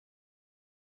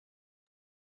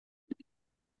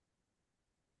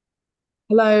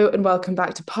Hello and welcome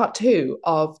back to part two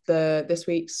of the this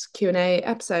week's Q&A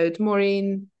episode.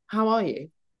 Maureen, how are you?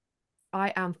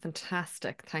 I am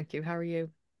fantastic. Thank you. How are you?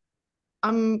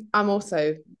 I'm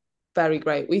also very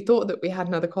great. We thought that we had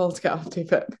another call to get off to,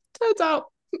 but turns out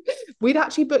we'd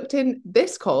actually booked in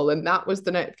this call and that was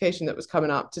the notification that was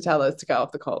coming up to tell us to get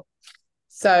off the call.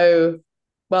 So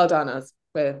well done us.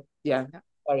 We're Yeah.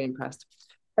 very impressed.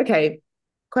 Okay,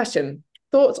 question.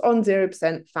 Thoughts on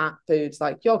 0% fat foods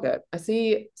like yogurt? I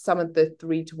see some of the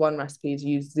 3-to-1 recipes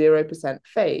use 0%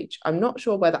 phage. I'm not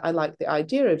sure whether I like the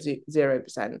idea of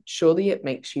 0%. Surely it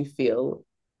makes you feel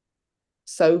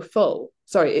so full.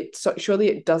 Sorry, surely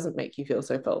it doesn't make you feel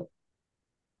so full.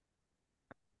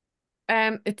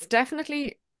 It's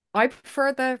definitely I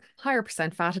prefer the higher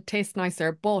percent fat. It tastes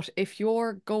nicer, but if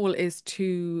your goal is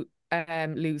to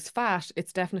lose fat,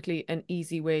 it's definitely an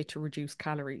easy way to reduce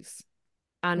calories.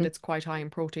 And it's quite high in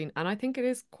protein. And I think it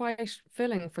is quite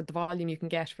filling for the volume you can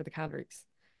get for the calories.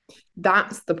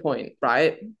 That's the point,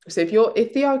 right? So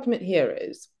if the argument here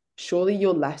is surely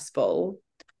you're less full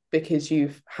because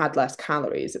you've had less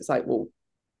calories, it's like, well,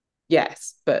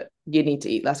 yes, but you need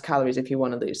to eat less calories if you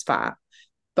want to lose fat.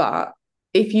 But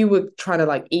if you were trying to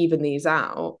like even these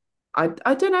out, I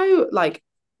don't know like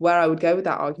where I would go with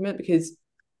that argument because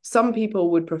some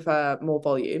people would prefer more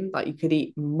volume. Like you could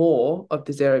eat more of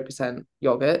the 0%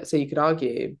 yogurt. So you could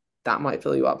argue that might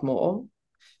fill you up more.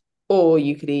 Or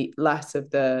you could eat less of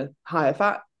the higher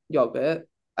fat yogurt.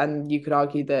 And you could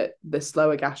argue that the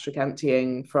slower gastric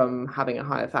emptying from having a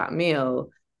higher fat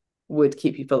meal would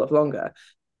keep you full of longer.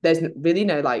 There's really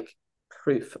no like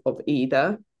proof of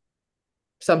either.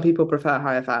 Some people prefer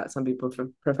higher fat, some people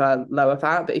prefer lower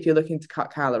fat. But if you're looking to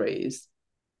cut calories,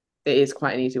 it is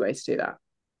quite an easy way to do that.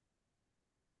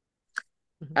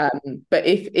 Mhm. But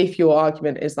if your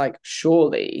argument is like,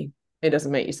 surely it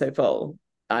doesn't make you so full,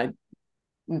 I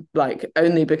like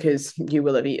only because you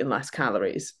will have eaten less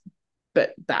calories,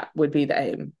 but that would be the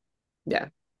aim. Yeah.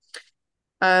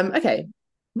 Okay.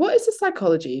 What is the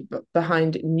psychology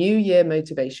behind New Year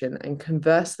motivation and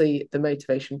conversely the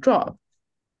motivation drop?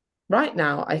 Right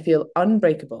now, I feel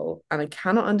unbreakable and I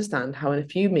cannot understand how in a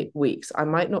few weeks I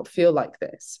might not feel like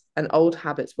this and old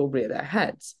habits will rear their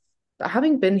heads. But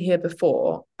having been here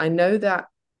before, I know that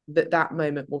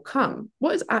moment will come.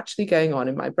 What is actually going on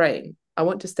in my brain? I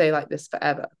want to stay like this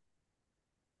forever.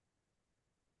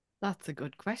 That's a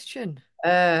good question.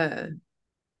 Uh,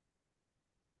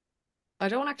 I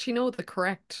don't actually know the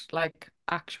correct,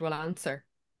 actual answer.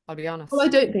 I'll be well, I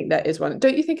honest. don't think there is one.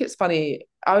 Don't you think it's funny?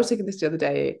 I was thinking this the other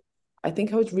day. I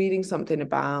think I was reading something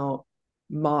about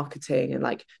marketing and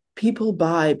like people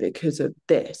buy because of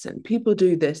this and people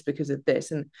do this because of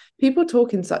this and people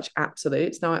talk in such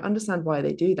absolutes. Now I understand why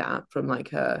they do that from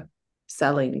like a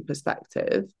selling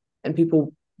perspective and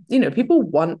people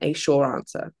want a sure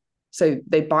answer. So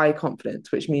they buy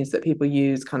confidence, which means that people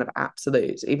use kind of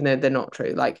absolutes, even though they're not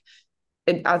true. Like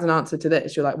as an answer to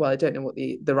this, you're like, well, I don't know what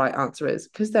the right answer is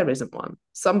because there isn't one.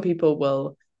 Some people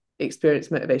will experience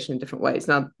motivation in different ways.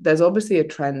 Now, there's obviously a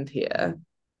trend here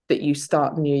that you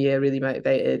start the new year really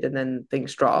motivated and then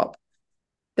things drop.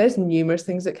 There's numerous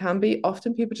things that can be.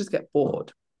 Often people just get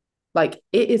bored. Like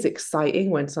it is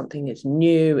exciting when something is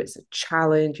new, it's a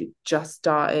challenge, you just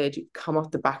started, you come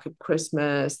off the back of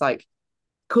Christmas, like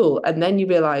cool. And then you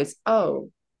realize,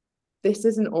 oh, this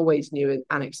isn't always new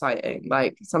and exciting.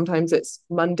 Like sometimes it's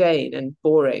mundane and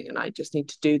boring, and I just need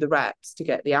to do the reps to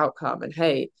get the outcome. And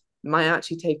hey, it might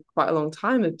actually take quite a long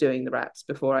time of doing the reps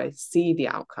before I see the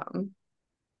outcome.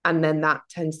 And then that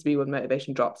tends to be when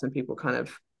motivation drops and people kind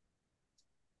of,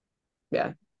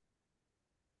 yeah,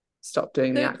 stop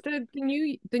doing the act.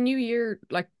 The new year,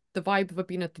 like the vibe of it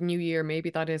being at the new year,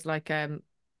 maybe that is like a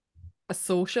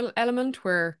social element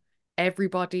where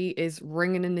everybody is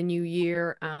ringing in the new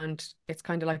year and it's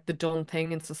kind of like the done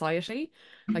thing in society.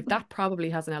 Like that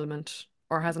probably has an element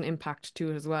or has an impact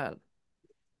to it as well.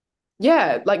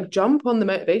 Yeah, like jump on the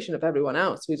motivation of everyone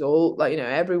else who's all like,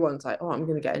 everyone's like, oh, I'm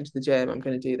going to get into the gym, I'm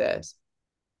going to do this.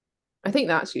 I think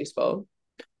that's useful.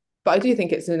 But I do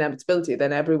think it's an inevitability.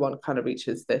 Then everyone kind of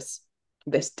reaches this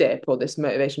dip or this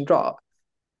motivation drop.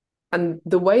 And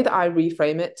the way that I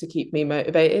reframe it to keep me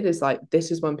motivated is like,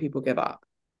 this is when people give up.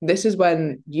 This is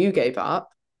when you gave up,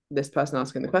 this person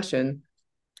asking the question,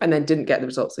 and then didn't get the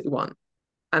results that you want.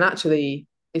 And actually,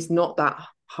 it's not that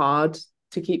hard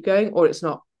to keep going, or it's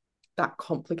not that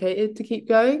complicated to keep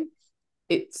going.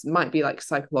 It might be like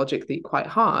psychologically quite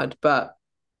hard, but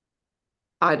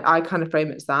I kind of frame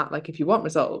it as that. Like, if you want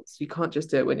results, you can't just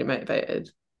do it when you're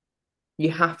motivated. You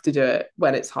have to do it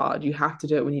when it's hard. You have to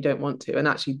do it when you don't want to. And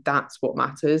actually, that's what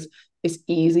matters. it's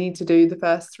easy to do the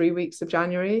first 3 weeks of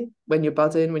January when you're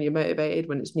buzzing, when you're motivated,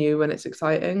 when it's new, when it's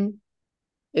exciting.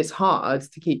 It's hard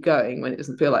to keep going when it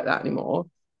doesn't feel like that anymore.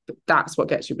 But that's what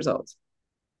gets you results.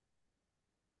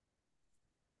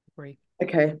 Agree.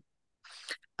 Okay.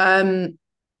 Um,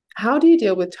 how do you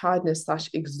deal with tiredness slash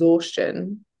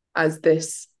exhaustion as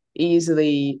this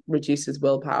easily reduces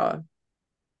willpower?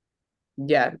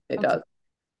 Yeah, it How to, does.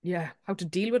 yeah, how to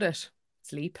deal with it.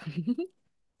 Sleep.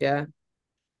 Yeah.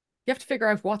 You have to figure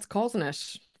out what's causing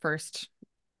it first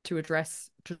to address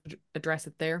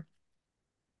it there.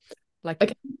 Like,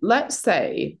 Okay. Let's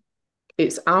say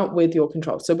it's out with your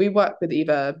control. So we work with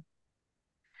either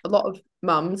a lot of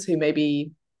mums who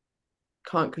maybe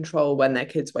can't control when their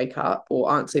kids wake up or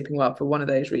aren't sleeping well for one of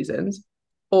those reasons,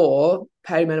 or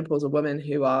perimenopausal women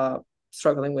who are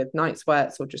struggling with night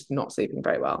sweats or just not sleeping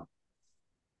very well.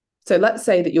 So let's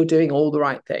say that you're doing all the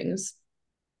right things,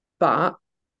 but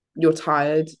you're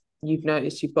tired, you've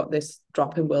noticed you've got this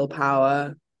drop in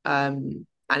willpower, and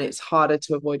it's harder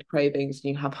to avoid cravings,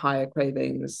 and you have higher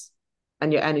cravings,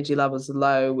 and your energy levels are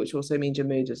low, which also means your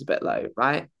mood is a bit low,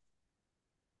 right?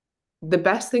 The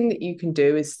best thing that you can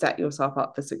do is set yourself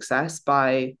up for success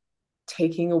by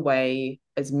taking away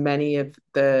as many of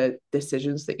the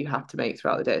decisions that you have to make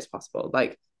throughout the day as possible.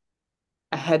 Like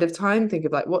ahead of time, think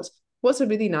of like what's a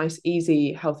really nice,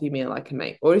 easy, healthy meal I can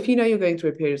make. Or if you know you're going through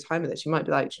a period of time of this, you might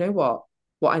be like, do you know what?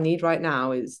 What I need right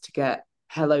now is to get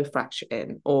Hello Fresh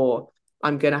in, or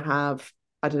I'm gonna have,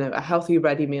 I don't know, a healthy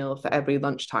ready meal for every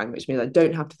lunchtime, which means I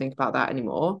don't have to think about that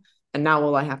anymore. And now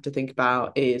all I have to think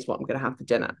about is what I'm gonna have for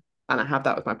dinner. And I have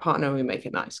that with my partner and we make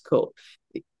it nice. Cool.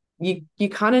 You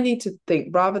kind of need to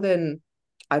think rather than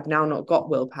I've now not got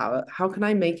willpower, how can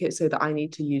I make it so that I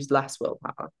need to use less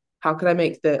willpower? How can I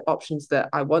make the options that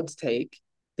I want to take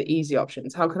the easy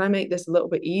options? How can I make this a little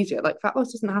bit easier? Like fat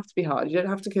loss doesn't have to be hard. You don't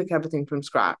have to cook everything from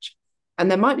scratch.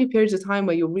 And there might be periods of time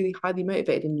where you're really highly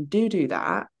motivated and you do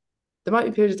that. There might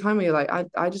be periods of time where you're like,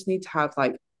 I just need to have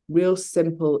like real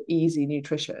simple, easy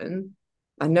nutrition.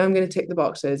 I know I'm going to tick the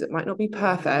boxes. It might not be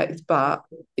perfect, but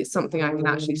it's something I can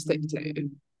actually stick to.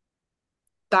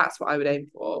 That's what I would aim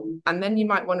for. And then you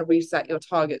might want to reset your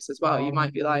targets as well. You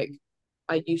might be like,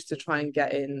 I used to try and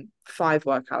get in 5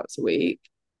 workouts a week,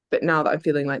 but now that I'm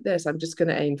feeling like this, I'm just going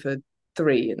to aim for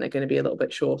 3 and they're going to be a little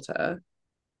bit shorter.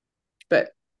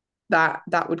 But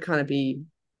that would kind of be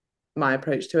my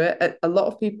approach to it. A lot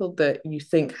of people that you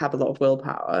think have a lot of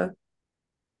willpower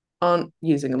aren't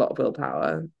using a lot of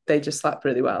willpower. They just slept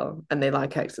really well and they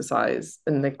like exercise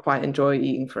and they quite enjoy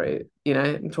eating fruit.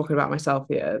 I'm talking about myself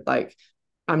here. Like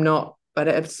I don't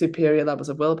have superior levels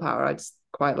of willpower. I just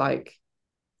quite like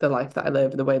the life that I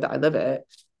live, the way that I live it.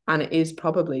 And it is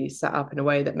probably set up in a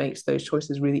way that makes those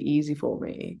choices really easy for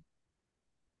me.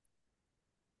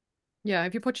 yeah,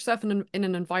 if you put yourself in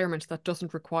an environment that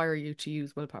doesn't require you to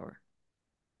use willpower.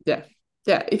 Yeah.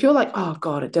 Yeah. If you're like, oh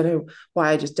God, I don't know why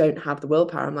I just don't have the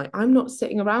willpower. I'm like, I'm not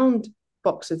sitting around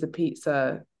boxes of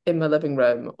pizza in my living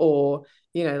room or,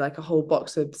 like a whole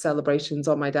box of celebrations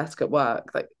on my desk at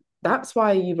work. Like that's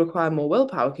why you require more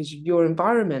willpower because your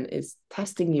environment is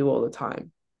testing you all the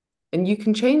time. And you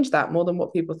can change that more than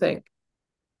what people think.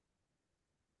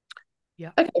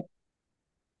 Yeah. Okay.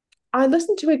 I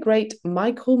listened to a great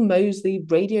Michael Mosley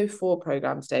Radio 4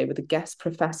 program today with a guest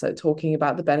professor talking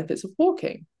about the benefits of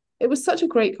walking. It was such a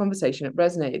great conversation. It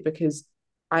resonated because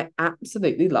I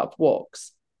absolutely love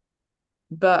walks.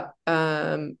 But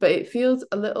it feels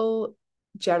a little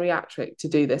geriatric to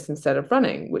do this instead of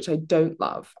running, which I don't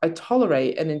love. I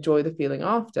tolerate and enjoy the feeling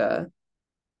after.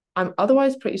 I'm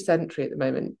otherwise pretty sedentary at the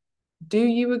moment. Do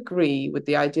you agree with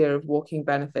the idea of walking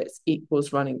benefits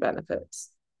equals running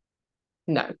benefits?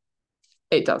 No,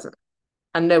 it doesn't.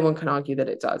 And no one can argue that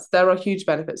it does. There are huge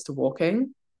benefits to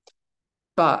walking,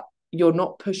 but you're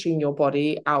not pushing your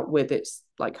body out with its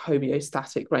like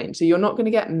homeostatic range. So you're not going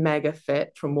to get mega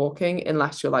fit from walking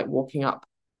unless you're like walking up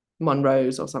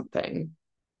Monroe's or something.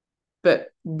 But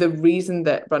the reason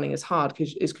that running is hard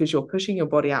is because you're pushing your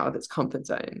body out of its comfort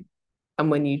zone. And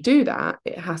when you do that,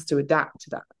 it has to adapt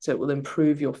to that. So it will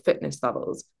improve your fitness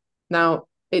levels. Now,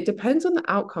 it depends on the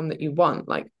outcome that you want.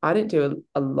 Like, I didn't do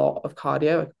a lot of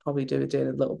cardio. I could probably do it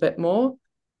a little bit more.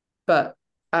 But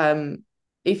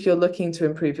if you're looking to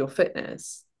improve your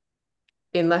fitness,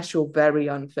 unless you're very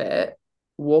unfit,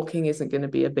 walking isn't going to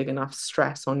be a big enough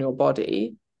stress on your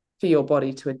body for your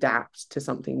body to adapt to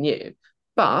something new.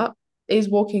 But is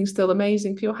walking still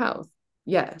amazing for your health?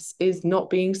 Yes. Is not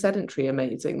being sedentary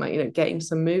amazing? Like, getting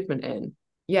some movement in.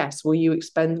 Yes. Will you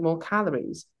expend more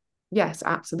calories? Yes,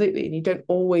 absolutely. And you don't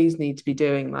always need to be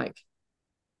doing like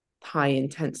high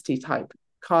intensity type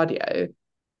cardio.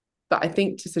 But I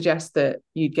think to suggest that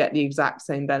you'd get the exact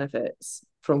same benefits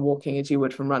from walking as you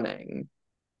would from running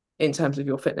in terms of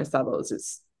your fitness levels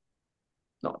is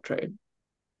not true.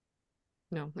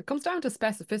 No, it comes down to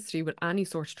specificity with any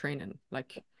sort of training.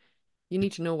 Like you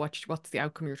need to know what's the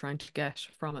outcome you're trying to get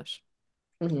from it.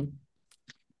 Mm-hmm.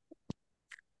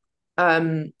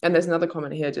 And there's another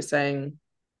comment here just saying,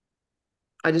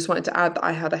 I just wanted to add that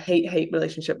I had a hate-hate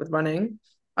relationship with running.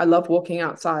 I love walking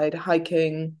outside,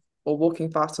 hiking, or walking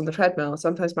fast on the treadmill.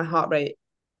 Sometimes my heart rate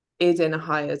is in a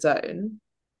higher zone.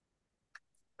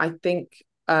 I think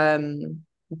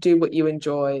do what you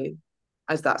enjoy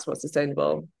as that's what's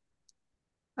sustainable.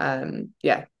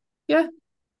 Yeah. Yeah.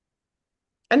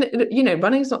 And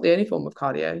running is not the only form of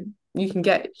cardio. You can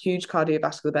get huge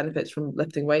cardiovascular benefits from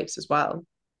lifting weights as well.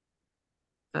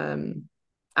 And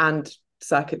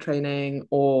circuit training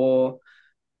or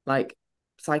like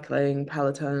cycling,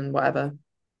 Peloton, whatever.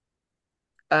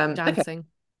 Okay. Dancing.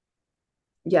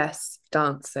 Yes,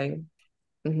 dancing.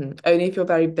 Only if you're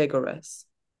very vigorous.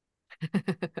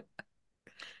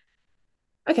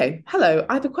 Okay, hello.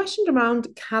 I have a question around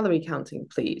calorie counting,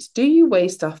 please. Do you weigh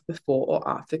stuff before or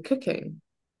after cooking?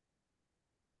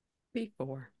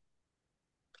 Before.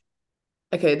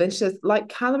 Okay, then she says, like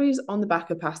calories on the back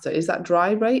of pasta, is that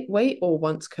dry weight or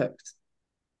once cooked?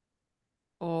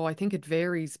 Oh, I think it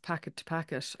varies packet to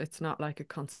packet. It's not like a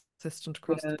consistent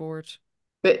across the Yeah. board.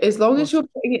 But as long as But you're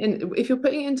putting it in, if you're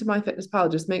putting it into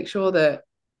MyFitnessPal, just make sure that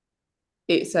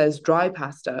it says dry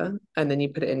pasta and then you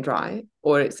put it in dry,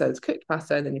 or it says cooked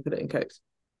pasta and then you put it in cooked.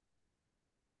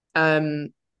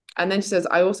 Um, and then she says,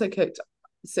 I also cooked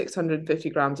 650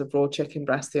 grams of raw chicken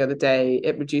breast the other day.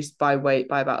 It reduced by weight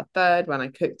by about a third when I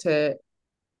cooked it.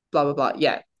 Blah blah blah.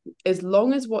 Yeah, as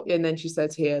long as what, and then she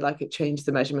says here, like it changed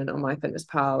the measurement on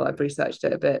MyFitnessPal. I've researched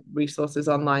it a bit. Resources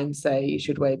online say you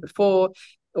should weigh before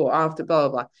or after. Blah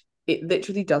blah blah. It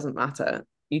literally doesn't matter.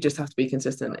 You just have to be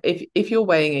consistent. If you're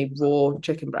weighing a raw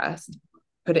chicken breast,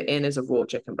 put it in as a raw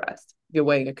chicken breast. If you're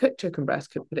weighing a cooked chicken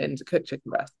breast, put it in as a cooked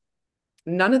chicken breast.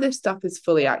 None of this stuff is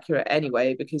fully accurate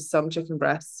anyway, because some chicken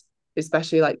breasts,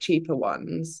 especially like cheaper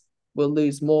ones, will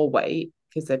lose more weight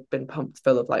because they've been pumped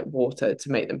full of like water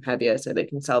to make them heavier so they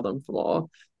can sell them for more.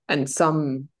 And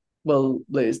some will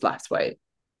lose less weight.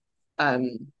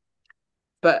 Um,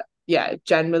 but yeah,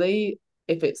 generally,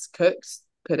 if it's cooked,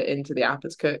 put it into the app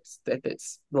as cooked. If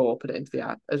it's raw, put it into the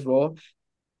app as raw.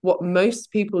 What most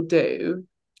people do,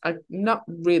 I'm not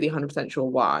really 100% sure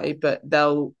why, but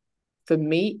for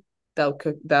meat,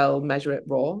 they'll measure it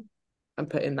raw and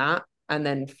put in that. And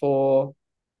then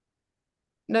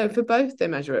no, for both they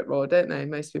measure it raw, don't they?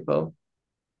 Most people.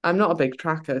 I'm not a big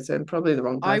tracker, so I'm probably the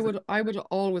wrong person. I would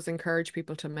always encourage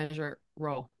people to measure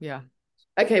raw. Yeah.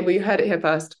 Okay, well you heard it here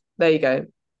first. There you go.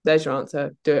 There's your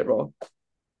answer. Do it raw.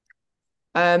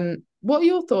 What are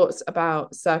your thoughts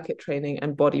about circuit training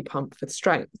and body pump for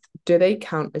strength? Do they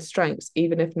count as strengths,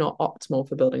 even if not optimal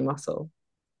for building muscle?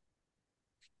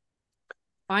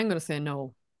 I'm gonna say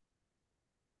no.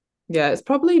 Yeah, it's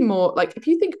probably more like if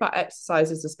you think about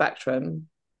exercise as a spectrum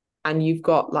and you've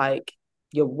got like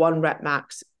your one rep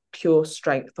max pure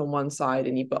strength on one side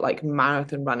and you've got like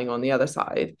marathon running on the other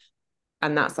side,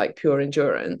 and that's like pure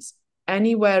endurance.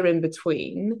 Anywhere in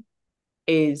between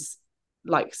is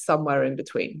like somewhere in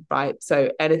between, right?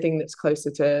 So anything that's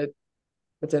closer to,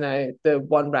 I don't know, the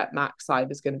one rep max side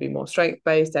is going to be more strength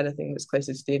based. Anything that's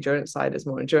closer to the endurance side is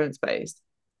more endurance based.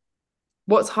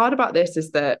 What's hard about this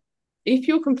is that if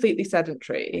you're completely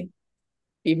sedentary,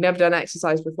 you've never done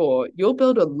exercise before, you'll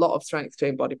build a lot of strength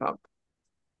doing body pump.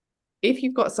 If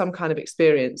you've got some kind of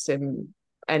experience in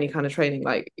any kind of training,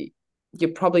 like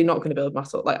you're probably not going to build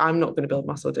muscle. Like I'm not going to build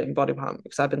muscle doing body pump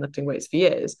because I've been lifting weights for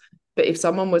years. But if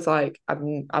someone was like,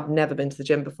 I've never been to the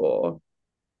gym before,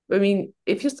 I mean,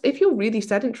 if you're really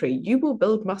sedentary, you will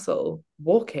build muscle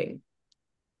walking,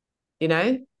 you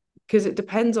know, because it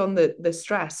depends on the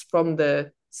stress from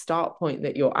the start point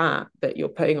that you're at, that you're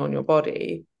putting on your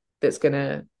body, that's going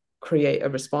to create a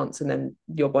response and then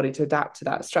your body to adapt to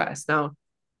that stress. Now,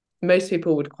 most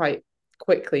people would quite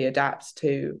quickly adapt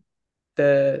to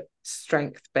the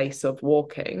strength base of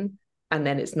walking, and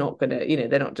then it's not going to,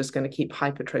 they're not just going to keep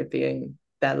hypertrophying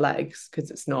their legs because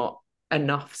it's not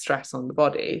enough stress on the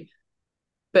body.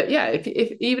 But yeah, if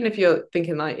even if you're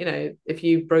thinking like, if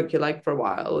you broke your leg for a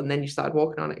while and then you started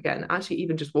walking on it again, actually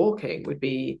even just walking would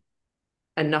be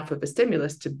enough of a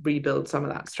stimulus to rebuild some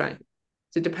of that strength.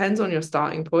 So it depends on your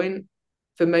starting point.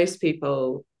 For most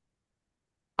people,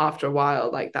 after a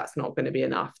while, like that's not going to be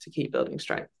enough to keep building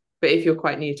strength. But if you're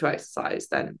quite new to exercise,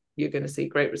 then you're going to see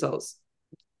great results,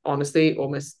 honestly,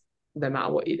 almost no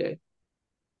matter what you do.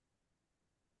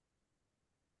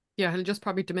 Yeah, it'll just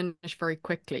probably diminish very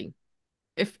quickly.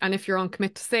 if you're on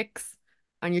commit to 6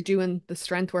 and you're doing the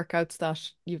strength workouts that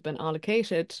you've been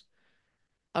allocated,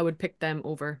 I would pick them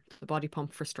over the body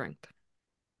pump for strength.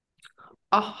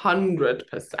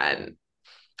 100%.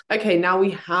 Okay, now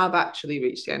we have actually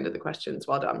reached the end of the questions.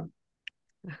 Well done.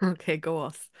 Okay, go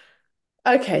us.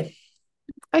 Okay.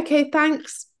 Okay,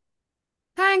 thanks.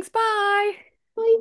 Thanks, bye.